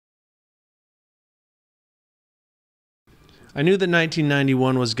I knew that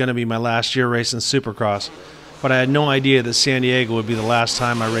 1991 was going to be my last year racing Supercross, but I had no idea that San Diego would be the last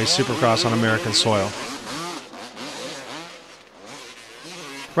time I raced Supercross on American soil.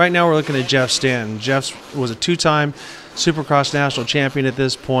 Right now we're looking at Jeff Stanton. Jeff was a two-time Supercross national champion at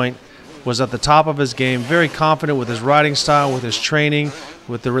this point, was at the top of his game, very confident with his riding style, with his training,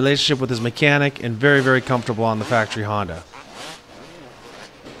 with the relationship with his mechanic, and very, very comfortable on the factory Honda.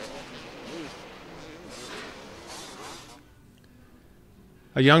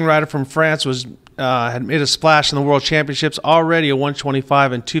 A young rider from France had made a splash in the World Championships. Already a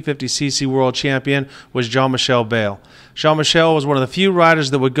 125 and 250cc world champion was Jean-Michel Bayle. Jean-Michel was one of the few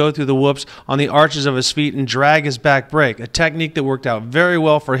riders that would go through the whoops on the arches of his feet and drag his back brake, a technique that worked out very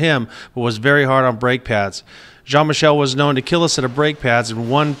well for him but was very hard on brake pads. Jean-Michel was known to kill a set of brake pads in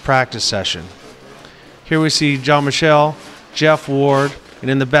one practice session. Here we see Jean-Michel, Jeff Ward, and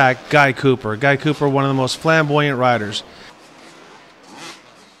in the back, Guy Cooper. Guy Cooper, one of the most flamboyant riders.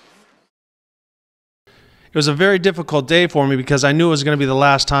 It was a very difficult day for me because I knew it was going to be the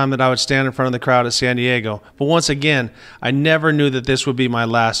last time that I would stand in front of the crowd at San Diego. But once again, I never knew that this would be my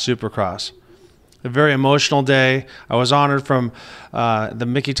last Supercross. A very emotional day. I was honored from the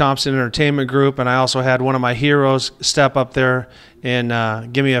Mickey Thompson Entertainment Group, and I also had one of my heroes step up there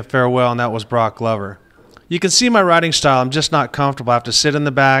and give me a farewell, and that was Broc Glover. You can see my riding style. I'm just not comfortable. I have to sit in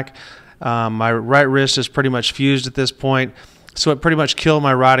the back. My right wrist is pretty much fused at this point. So it pretty much killed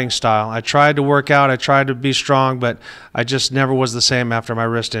my riding style. I tried to work out, I tried to be strong, but I just never was the same after my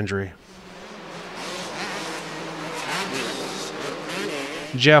wrist injury.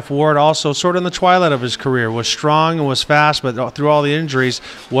 Jeff Ward, also sort of in the twilight of his career, was strong and was fast, but through all the injuries,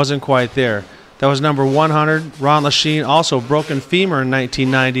 wasn't quite there. That was number 100. Ron Lachine, also broken femur in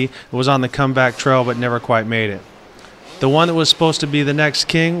 1990, was on the comeback trail but never quite made it. The one that was supposed to be the next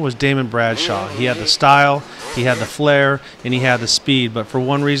king was Damon Bradshaw. He had the style, he had the flair, and he had the speed, but for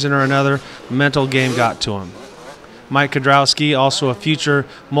one reason or another, the mental game got to him. Mike Kudrowski, also a future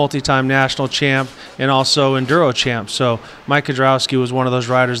multi-time national champ and also enduro champ. So Mike Kudrowski was one of those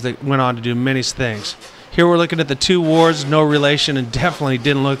riders that went on to do many things. Here we're looking at the two Wards, no relation, and definitely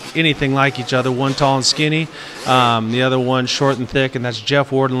didn't look anything like each other. One tall and skinny, the other one short and thick, and that's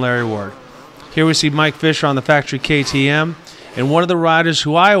Jeff Ward and Larry Ward. Here we see Mike Fisher on the factory KTM, and one of the riders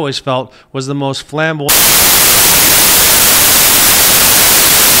who I always felt was the most flamboyant.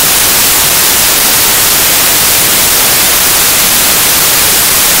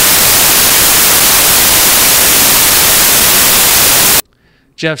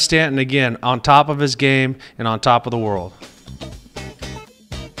 Jeff Stanton, again, on top of his game and on top of the world.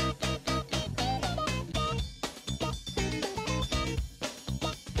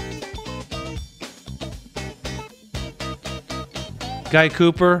 Guy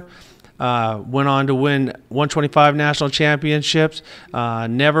Cooper went on to win 125 national championships,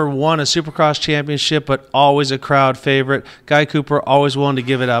 never won a Supercross championship, but always a crowd favorite. Guy Cooper always willing to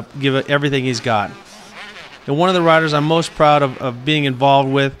give it up, give it everything he's got. And one of the riders I'm most proud of being involved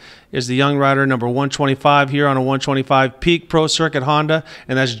with is the young rider number 125 here on a 125 Peak Pro Circuit Honda,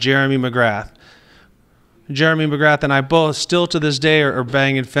 and that's Jeremy McGrath. Jeremy McGrath and I both still to this day are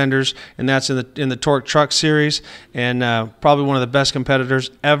banging fenders, and that's in the Torque Truck Series, and probably one of the best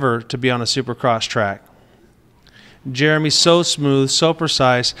competitors ever to be on a Supercross track. Jeremy's so smooth, so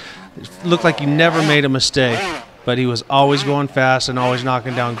precise, looked like he never made a mistake, but he was always going fast and always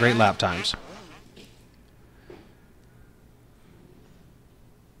knocking down great lap times.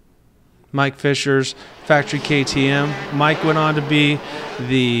 Mike Fisher's factory KTM. Mike went on to be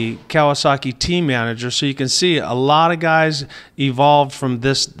the Kawasaki team manager, so you can see a lot of guys evolved from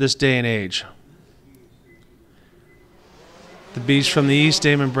this day and age. The beast from the East,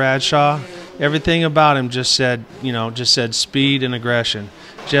 Damon Bradshaw, everything about him just said, just said speed and aggression.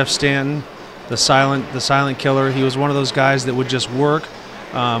 Jeff Stanton, the silent killer. He was one of those guys that would just work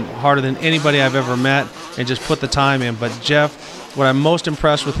harder than anybody I've ever met and just put the time in. But Jeff, what I'm most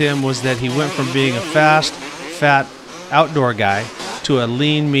impressed with him was that he went from being a fast, fat, outdoor guy to a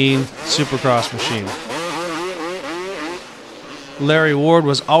lean, mean Supercross machine. Larry Ward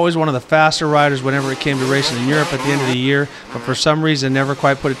was always one of the faster riders whenever it came to racing in Europe at the end of the year, but for some reason never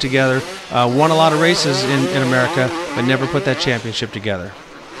quite put it together. Won a lot of races in America, but never put that championship together.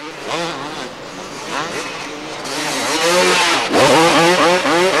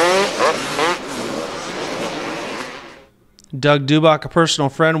 Doug Dubach, a personal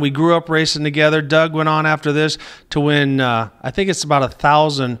friend. We grew up racing together. Doug went on after this to win, I think it's about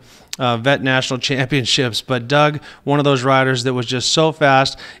 1,000 vet national championships. But Doug, one of those riders that was just so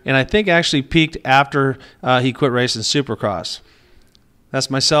fast, and I think actually peaked after he quit racing Supercross. That's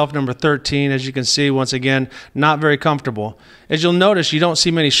myself, number 13. As you can see, once again, not very comfortable. As you'll notice, you don't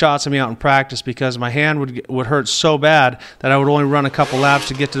see many shots of me out in practice because my hand would hurt so bad that I would only run a couple laps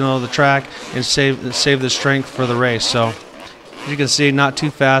to get to know the track and save the strength for the race. So, as you can see, not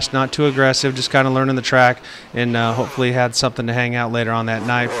too fast, not too aggressive, just kind of learning the track, and hopefully had something to hang out later on that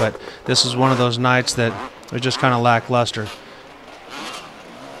night. But this was one of those nights that was just kind of lackluster.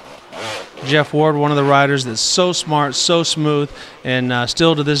 Jeff Ward, one of the riders that's so smart, so smooth, and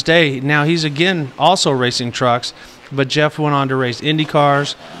still to this day, now he's again also racing trucks, but Jeff went on to race Indy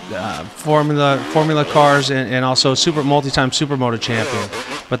cars, Formula cars, and also multi-time Supermoto champion.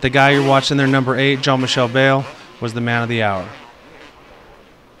 But the guy you're watching there, number 8, Jean-Michel Bayle, was the man of the hour.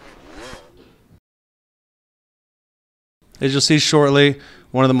 As you'll see shortly,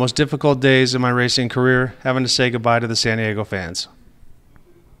 one of the most difficult days in my racing career, having to say goodbye to the San Diego fans.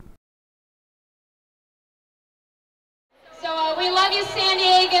 We love you, San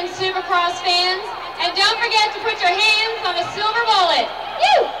Diego Supercross fans, and don't forget to put your hands on the silver bullet.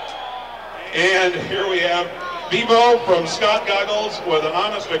 Woo! And here we have Bebo from Scott Goggles with an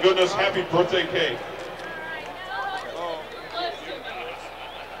honest-to-goodness happy birthday cake.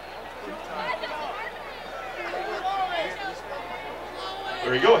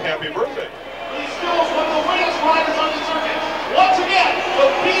 There you go, happy birthday. He still is one of the winningest riders on the circuit. Once again,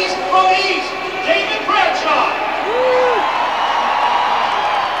 the beast from the east, David Bradshaw.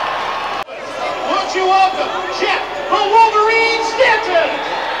 Would you welcome Jeff the Wolverine Stanton?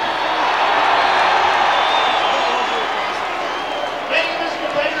 Many of his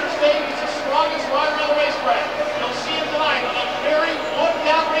competitors say he's the strongest rider on the racetrack. You'll see him tonight on a very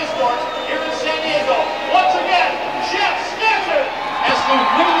one-down race course here in San Diego. Once again, Jeff Stanton. As the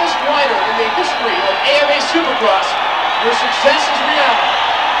winningest rider in the history of AMA Supercross, your success is renowned,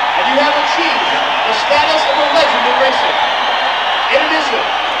 and you have achieved the status of a legend in racing. In addition,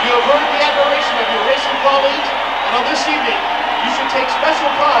 you have earned the admiration of your racing colleagues, and on this evening, you should take special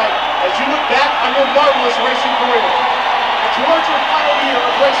pride as you look back on your marvelous racing career. And towards your final year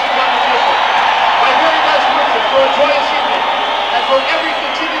of racing competition, my very best wishes for a joyous evening, and for every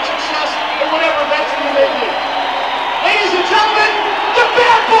continued success in whatever venture you may do. Ladies and gentlemen, the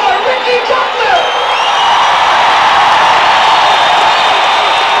bad boy, Ricky Johnson!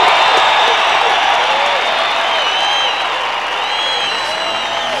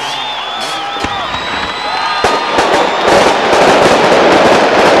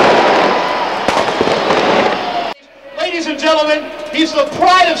 Ladies and gentlemen, he's the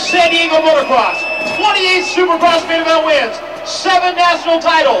pride of San Diego motocross. 28 Supercross main event wins, 7 national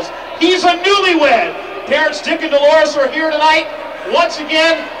titles. He's a newlywed. Parents Dick and Dolores are here tonight. Once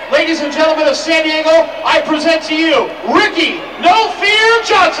again, ladies and gentlemen of San Diego, I present to you Ricky No Fear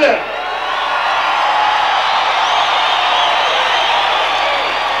Johnson.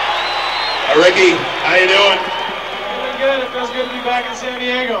 Hi, Ricky. How you doing? Feeling good. It feels good to be back in San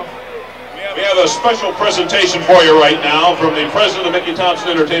Diego. We have a special presentation for you right now from the president of Mickey Thompson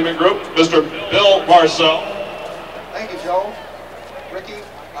Entertainment Group, Mr. Bill Marcel. Thank you, Joe. Ricky,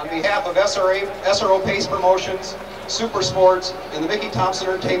 on behalf of SRO Pace Promotions, Super Sports, and the Mickey Thompson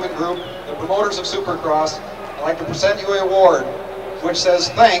Entertainment Group, the promoters of Supercross, I'd like to present you an award which says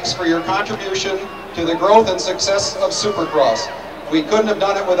thanks for your contribution to the growth and success of Supercross. We couldn't have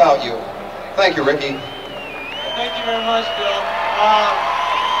done it without you. Thank you, Ricky. Well, thank you very much, Bill.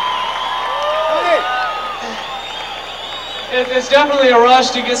 It's definitely a rush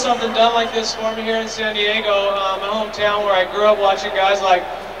to get something done like this for me here in San Diego, my hometown where I grew up watching guys like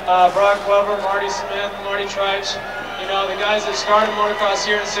Broc, Marty Smith, Marty Trice, you know, the guys that started motocross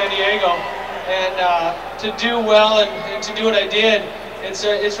here in San Diego. And to do well and to do what I did, it's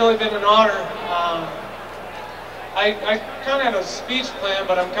really been an honor. I kind of have a speech plan,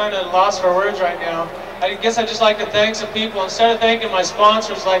 but I'm kind of lost for words right now. I guess I'd just like to thank some people. Instead of thanking my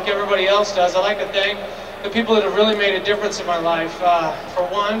sponsors like everybody else does, I'd like to thank the people that have really made a difference in my life. For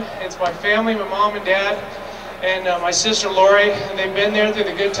one, it's my family, my mom and dad, and my sister Lori. They've been there through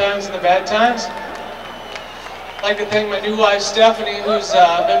the good times and the bad times. I'd like to thank my new wife Stephanie, who's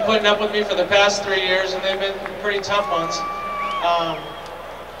been putting up with me for the past 3 years, and they've been pretty tough ones.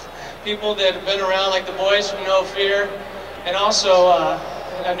 People that have been around, like the boys from No Fear, and also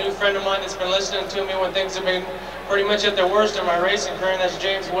a new friend of mine that's been listening to me when things have been pretty much at their worst in my racing career, and that's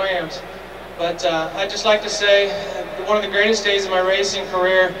James Williams. But I'd just like to say one of the greatest days of my racing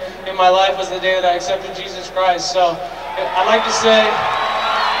career in my life was the day that I accepted Jesus Christ. So I'd like to say,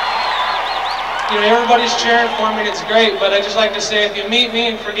 you know, everybody's cheering for me and it's great, but I'd just like to say if you meet me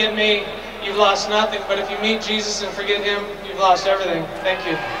and forget me, you've lost nothing. But if you meet Jesus and forget him, you've lost everything. Thank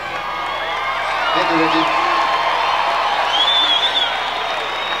you. Thank you, Ricky.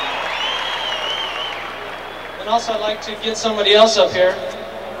 also I'd like to get somebody else up here.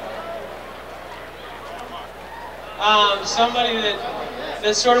 Somebody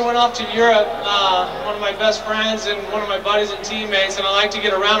that sort of went off to Europe, one of my best friends and one of my buddies and teammates, and I'd like to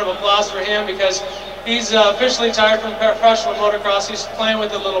get a round of applause for him because he's officially retired from professional motocross. He's playing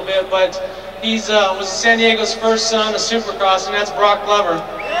with it a little bit, but he's was San Diego's first son of Supercross, and that's Broc.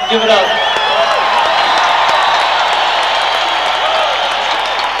 Give it up.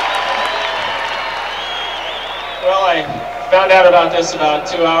 Well, I found out about this about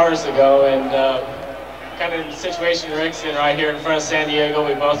 2 hours ago, and kind of the situation Rick's in right here in front of San Diego.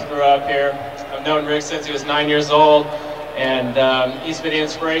 We both grew up here. I've known Rick since he was 9 years old, and he's been the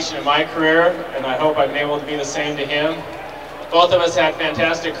inspiration in my career, and I hope I'm able to be the same to him. Both of us had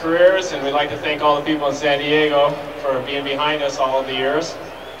fantastic careers, and we'd like to thank all the people in San Diego for being behind us all of the years.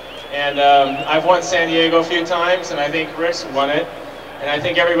 And I've won San Diego a few times, and I think Rick's won it. And I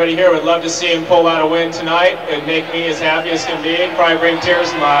think everybody here would love to see him pull out a win tonight. It'd make me as happy as can be, probably bring tears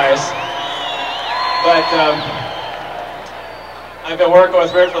to my eyes. But I've been working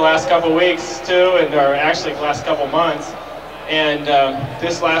with Rick for the last couple weeks too, or actually the last couple months. And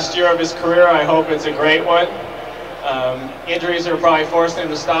this last year of his career, I hope it's a great one. Injuries are probably forcing him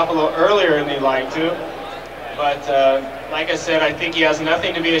to stop a little earlier than he'd like to. But like I said, I think he has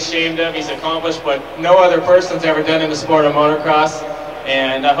nothing to be ashamed of. He's accomplished what no other person's ever done in the sport of motocross.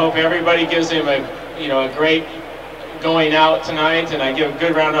 And I hope everybody gives him a great going out tonight, and I give a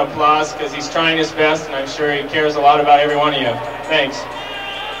good round of applause because he's trying his best, and I'm sure he cares a lot about every one of you. Thanks.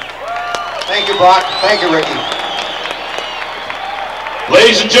 Thank you, Broc. Thank you, Ricky.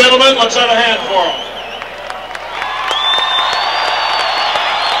 Ladies and gentlemen, let's have a hand for him.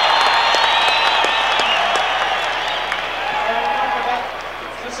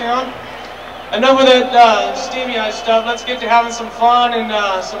 Enough of that steamy-eyed stuff. Let's get to having some fun and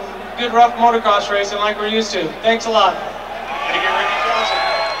some good rough motocross racing like we're used to. Thanks a lot. Thank you, Ricky Johnson.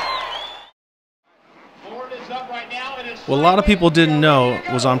 Board is up right now, and it's What a lot of people didn't know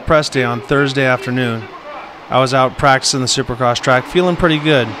was on press day on Thursday afternoon, I was out practicing the Supercross track, feeling pretty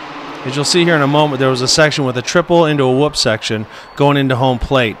good. As you'll see here in a moment, there was a section with a triple into a whoop section going into home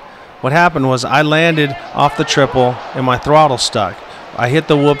plate. What happened was I landed off the triple and my throttle stuck. I hit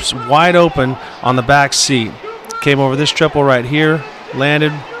the whoops wide open on the back seat. Came over this triple right here,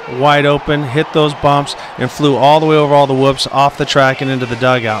 landed wide open, hit those bumps, and flew all the way over all the whoops off the track and into the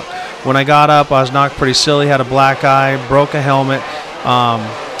dugout. When I got up, I was knocked pretty silly, had a black eye, broke a helmet,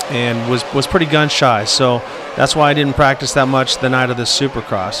 and was pretty gun shy. So that's why I didn't practice that much the night of this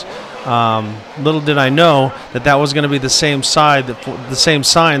Supercross. Little did I know that that was going to be the same sign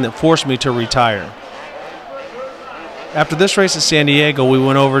that forced me to retire. After this race at San Diego, we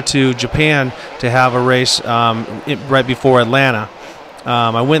went over to Japan to have a race right before Atlanta.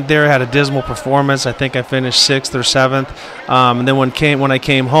 I went there, had a dismal performance. I think I finished 6th or 7th. And then when I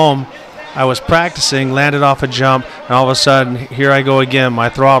came home, I was practicing, landed off a jump, and all of a sudden, here I go again. My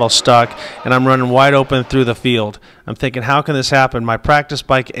throttle stuck, and I'm running wide open through the field. I'm thinking, how can this happen? My practice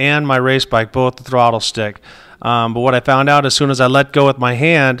bike and my race bike, both the throttle stick. But what I found out as soon as I let go with my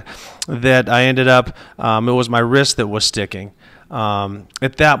hand, that I ended up, it was my wrist that was sticking.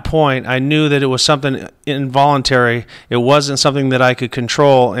 At that point, I knew that it was something involuntary. It wasn't something that I could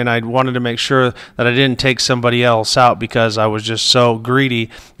control, and I wanted to make sure that I didn't take somebody else out because I was just so greedy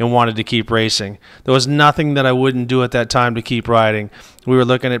and wanted to keep racing. There was nothing that I wouldn't do at that time to keep riding. We were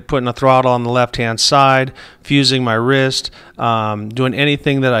looking at putting a throttle on the left-hand side, fusing my wrist, doing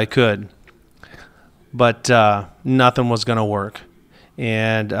anything that I could. But nothing was going to work.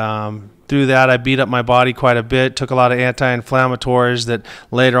 And through that, I beat up my body quite a bit, took a lot of anti-inflammatories that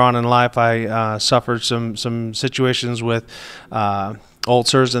later on in life I suffered some situations with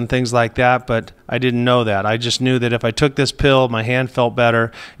ulcers and things like that, but I didn't know that. I just knew that if I took this pill, my hand felt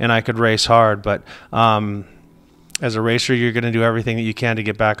better and I could race hard. But as a racer, you're going to do everything that you can to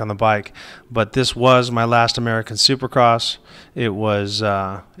get back on the bike. But this was my last American Supercross. It was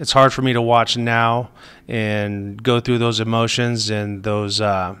it's hard for me to watch now and go through those emotions and those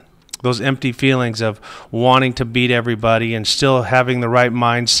empty feelings of wanting to beat everybody and still having the right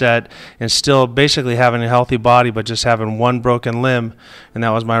mindset and still basically having a healthy body, but just having one broken limb, and that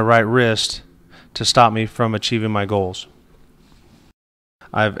was my right wrist, to stop me from achieving my goals.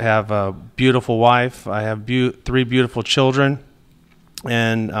 I have a beautiful wife. I have 3 beautiful children.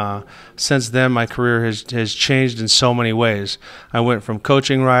 And since then, my career has changed in so many ways. I went from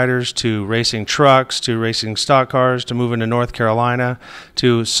coaching riders to racing trucks to racing stock cars to moving to North Carolina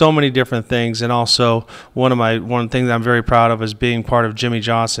to so many different things. And also, one thing that I'm very proud of is being part of Jimmy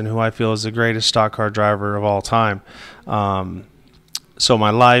Johnson, who I feel is the greatest stock car driver of all time. So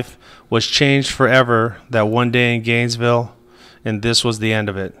my life was changed forever that one day in Gainesville, and this was the end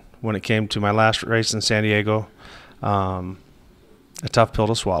of it when it came to my last race in San Diego. A tough pill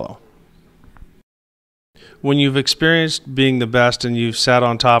to swallow. When you've experienced being the best and you've sat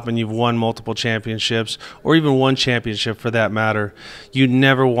on top and you've won multiple championships, or even one championship for that matter, you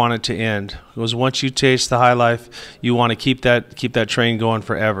never want it to end. Because once you taste the high life, you want to keep that train going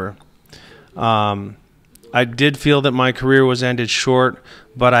forever. I did feel that my career was ended short,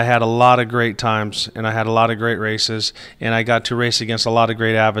 but I had a lot of great times and I had a lot of great races, and I got to race against a lot of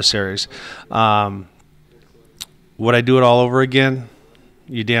great adversaries. Would I do it all over again?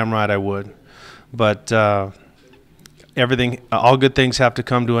 You damn right I would. But all good things have to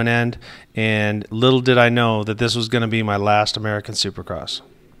come to an end, and little did I know that this was going to be my last American Supercross.